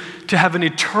choose to have an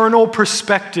eternal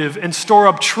perspective and store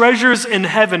up treasures in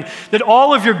heaven, that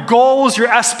all of your goals, your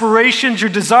aspirations, your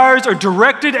desires are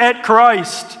directed at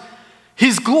Christ,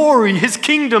 His glory, His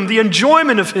kingdom, the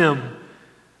enjoyment of Him,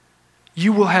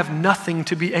 you will have nothing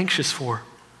to be anxious for.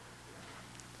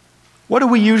 What are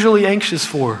we usually anxious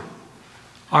for?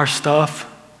 Our stuff.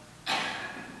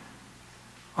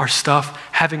 Our stuff,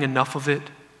 having enough of it,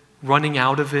 running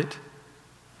out of it,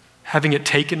 having it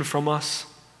taken from us,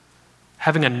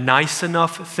 having a nice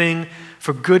enough thing.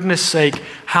 For goodness sake,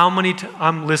 I'm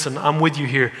with you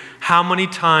here. How many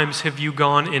times have you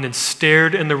gone in and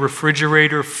stared in the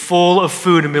refrigerator full of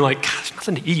food and been like, God, there's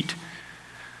nothing to eat?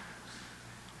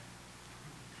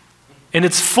 And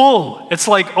it's full. It's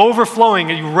like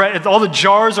overflowing. And all the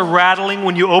jars are rattling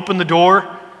when you open the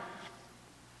door.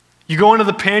 You go into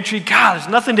the pantry, God, there's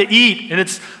nothing to eat. And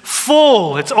it's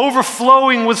full. It's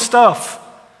overflowing with stuff.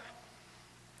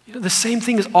 The same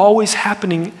thing is always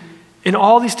happening in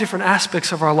all these different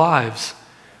aspects of our lives.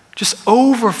 Just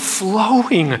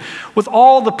overflowing with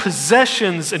all the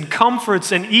possessions and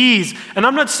comforts and ease. And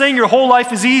I'm not saying your whole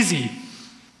life is easy.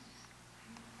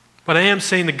 But I am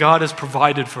saying that God has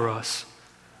provided for us.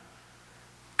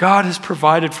 God has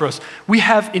provided for us. We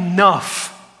have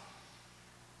enough.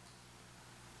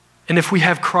 And if we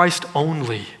have Christ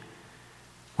only,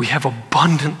 we have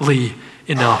abundantly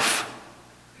enough.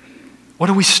 What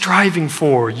are we striving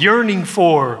for, yearning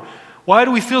for? Why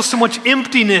do we feel so much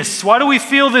emptiness? Why do we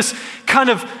feel this kind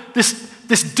of,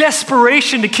 this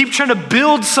desperation to keep trying to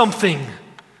build something?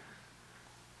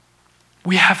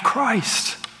 We have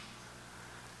Christ.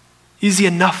 Is he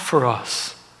enough for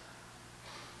us?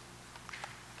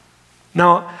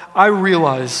 Now, I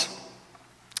realize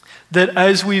that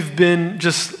as we've been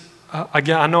just,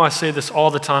 again, I know I say this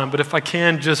all the time, but if I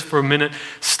can just for a minute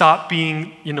stop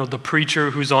being, the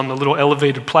preacher who's on the little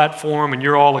elevated platform and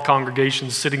you're all a congregation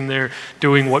sitting there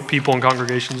doing what people in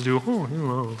congregations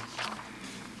do.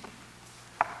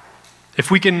 If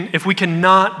we can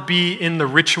not be in the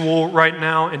ritual right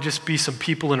now and just be some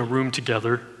people in a room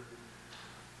together,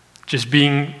 just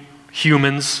being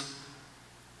humans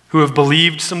who have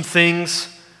believed some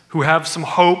things, who have some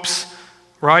hopes,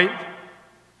 right?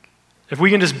 If we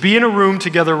can just be in a room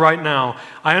together right now,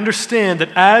 I understand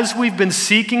that as we've been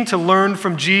seeking to learn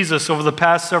from Jesus over the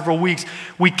past several weeks,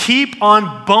 we keep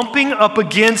on bumping up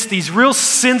against these real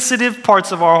sensitive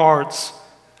parts of our hearts.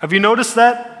 Have you noticed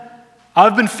that?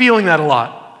 I've been feeling that a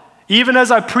lot. Even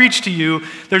as I preach to you,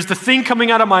 there's the thing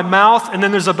coming out of my mouth, and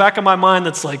then there's the back of my mind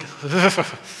that's like,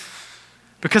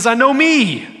 because I know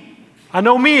me. And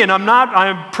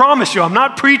I promise you, I'm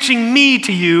not preaching me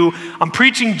to you, I'm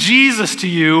preaching Jesus to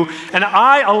you, and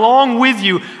I, along with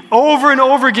you, over and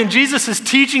over again, Jesus is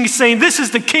teaching, saying, this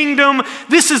is the kingdom,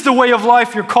 this is the way of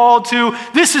life you're called to,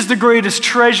 this is the greatest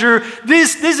treasure,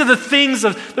 these are the things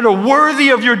that are worthy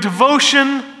of your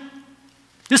devotion.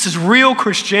 This is real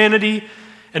Christianity,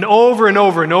 and over and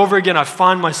over again, I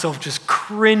find myself just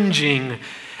cringing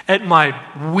at my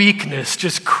weakness,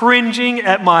 just cringing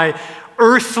at my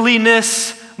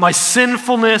earthliness, my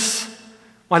sinfulness,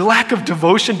 my lack of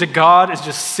devotion to God is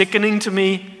just sickening to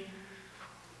me.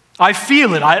 I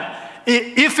feel it.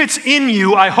 If it's in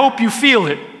you, I hope you feel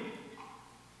it.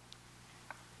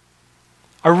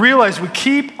 I realize we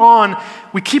keep on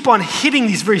hitting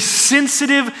these very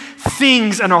sensitive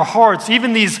things in our hearts,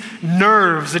 even these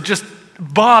nerves that just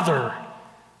bother,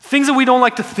 things that we don't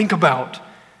like to think about.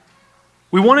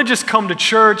 We want to just come to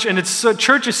church, and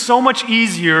church is so much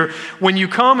easier when you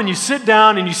come and you sit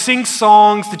down and you sing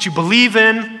songs that you believe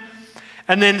in,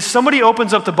 and then somebody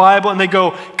opens up the Bible and they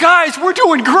go, guys, we're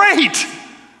doing great.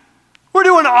 We're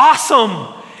doing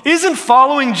awesome. Isn't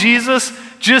following Jesus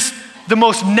just the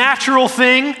most natural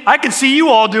thing? I can see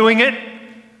you all doing it.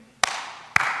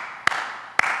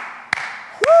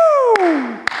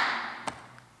 Woo!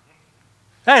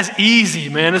 That is easy,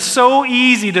 man. It's so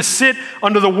easy to sit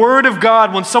under the Word of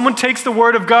God when someone takes the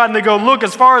Word of God and they go, look,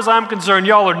 as far as I'm concerned,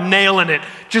 y'all are nailing it.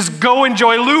 Just go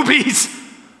enjoy Luby's.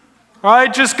 All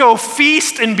right? Just go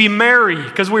feast and be merry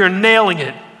because we are nailing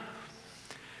it.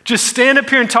 Just stand up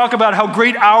here and talk about how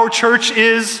great our church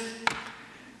is.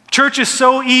 Church is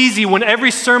so easy when every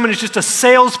sermon is just a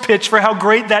sales pitch for how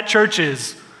great that church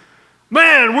is.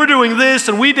 Man, we're doing this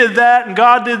and we did that and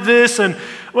God did this and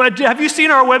have you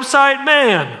seen our website?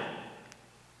 Man.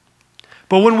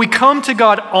 But when we come to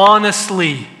God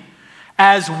honestly,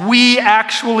 as we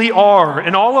actually are,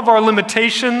 and all of our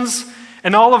limitations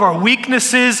and all of our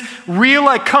weaknesses, real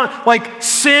like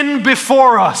sin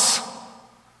before us.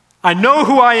 I know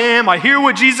who I am. I hear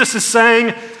what Jesus is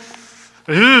saying.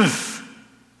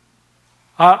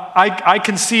 I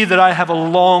can see that I have a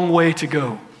long way to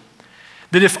go.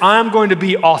 That if I'm going to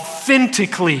be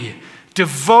authentically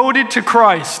devoted to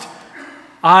Christ,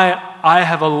 I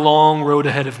have a long road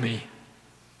ahead of me.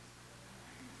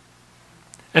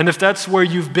 And if that's where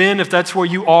you've been, if that's where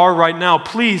you are right now,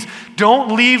 please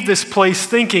don't leave this place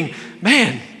thinking,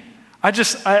 man, I'm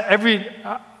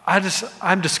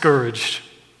discouraged.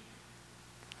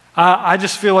 I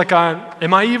just feel like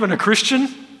am I even a Christian?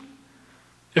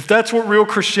 If that's what real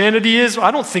Christianity is,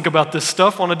 I don't think about this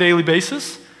stuff on a daily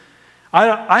basis.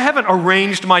 I haven't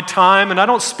arranged my time, and I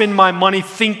don't spend my money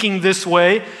thinking this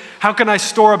way. How can I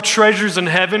store up treasures in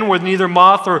heaven where neither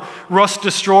moth or rust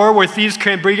destroy, where thieves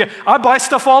can't break it? I buy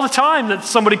stuff all the time that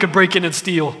somebody could break in and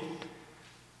steal.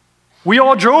 We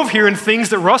all drove here in things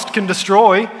that rust can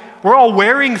destroy. We're all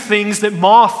wearing things that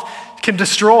moth can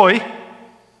destroy.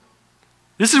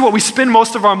 This is what we spend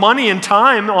most of our money and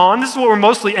time on. This is what we're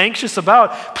mostly anxious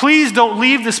about. Please don't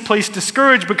leave this place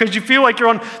discouraged because you feel like you're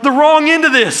on the wrong end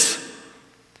of this.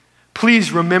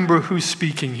 Please remember who's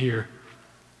speaking here.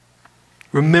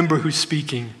 Remember who's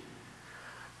speaking.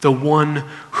 The one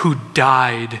who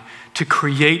died to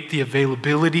create the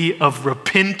availability of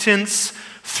repentance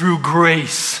through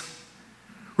grace.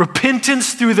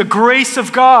 Repentance through the grace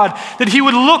of God, that he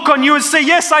would look on you and say,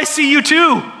 yes, I see you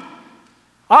too.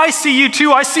 I see you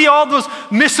too. I see all those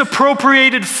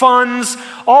misappropriated funds,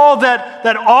 all that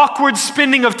awkward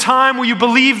spending of time where you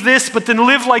believe this but then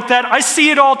live like that. I see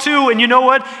it all too. And you know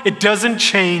what? It doesn't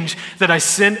change that I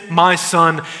sent my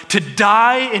son to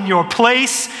die in your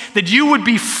place, that you would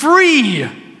be free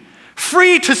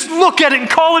to look at it and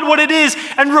call it what it is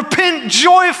and repent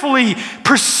joyfully,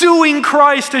 pursuing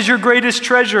Christ as your greatest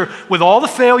treasure with all the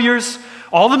failures,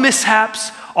 all the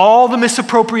mishaps, all the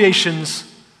misappropriations.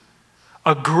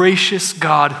 A gracious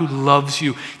God who loves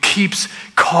you, keeps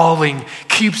calling,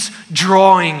 keeps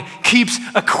drawing, keeps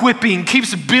equipping,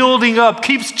 keeps building up,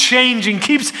 keeps changing,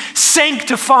 keeps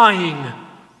sanctifying,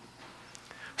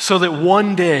 so that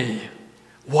one day,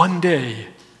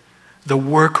 the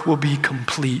work will be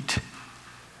complete.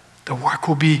 The work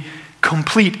will be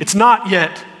complete. It's not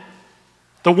yet.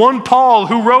 The one Paul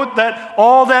who wrote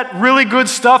all that really good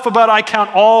stuff about I count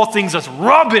all things as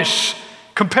rubbish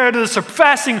compared to the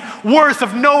surpassing worth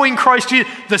of knowing Christ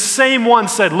Jesus, the same one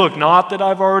said, look, not that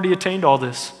I've already attained all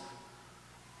this,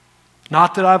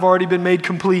 not that I've already been made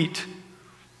complete,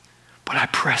 but I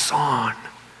press on.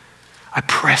 I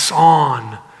press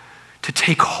on to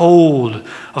take hold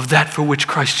of that for which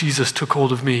Christ Jesus took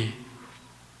hold of me.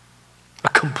 A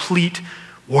complete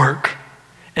work,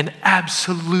 an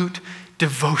absolute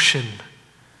devotion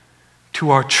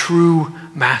to our true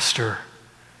master,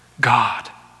 God.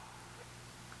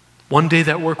 One day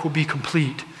that work will be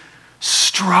complete.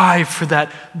 Strive for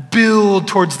that. Build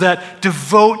towards that.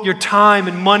 Devote your time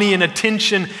and money and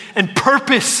attention and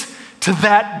purpose to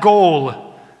that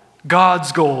goal,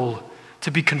 God's goal,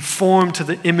 to be conformed to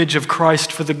the image of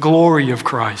Christ for the glory of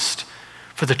Christ,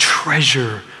 for the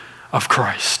treasure of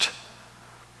Christ.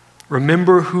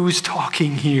 Remember who's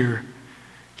talking here.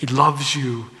 He loves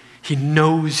you. He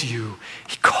knows you.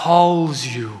 He calls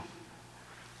you.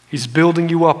 He's building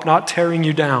you up, not tearing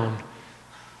you down.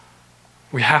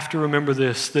 We have to remember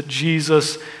this, that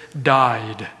Jesus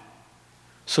died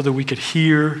so that we could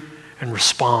hear and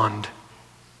respond.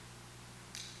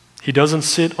 He doesn't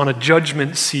sit on a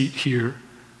judgment seat here.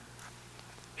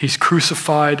 He's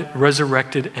crucified,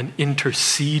 resurrected, and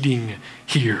interceding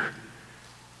here.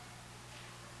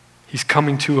 He's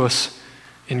coming to us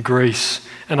in grace.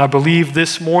 And I believe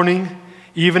this morning,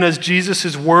 even as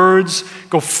Jesus' words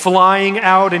go flying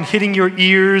out and hitting your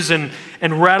ears and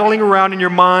rattling around in your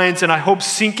minds, and I hope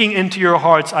sinking into your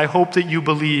hearts, I hope that you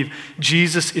believe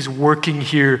Jesus is working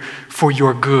here for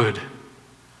your good,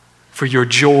 for your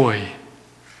joy,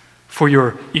 for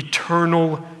your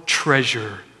eternal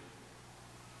treasure.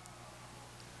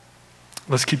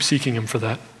 Let's keep seeking him for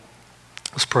that.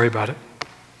 Let's pray about it.